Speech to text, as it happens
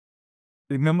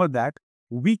remember that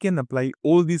we can apply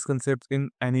all these concepts in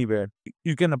anywhere.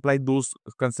 You can apply those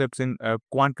concepts in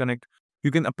QuantConnect.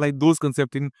 You can apply those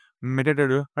concepts in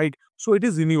MetaTrader, right? So it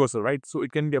is universal, right? So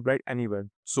it can be applied anywhere.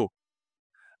 So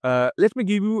let me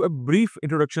give you a brief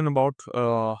introduction about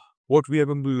what we are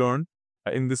going to learn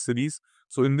in this series.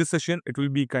 So in this session, it will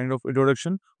be kind of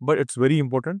introduction, but it's very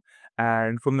important.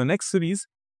 And from the next series,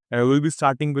 we'll be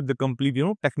starting with the complete,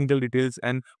 technical details,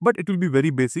 but it will be very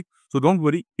basic. So don't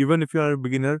worry, even if you are a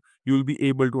beginner, you will be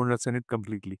able to understand it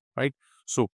completely, right?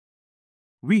 So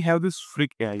we have this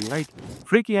FreqAI, right?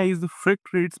 FreqAI is the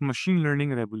FreqTrade's machine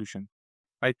learning revolution,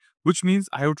 right? Which means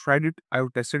I have tried it, I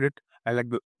have tested it. I like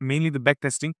mainly the back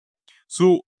testing.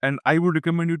 So, and I would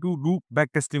recommend you to do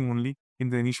back testing only in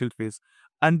the initial phase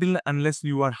unless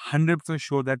you are 100%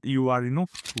 sure that you are,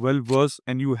 well versed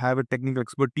and you have a technical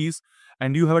expertise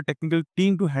and you have a technical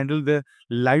team to handle the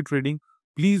live trading.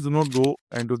 Please do not go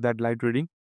into that live trading.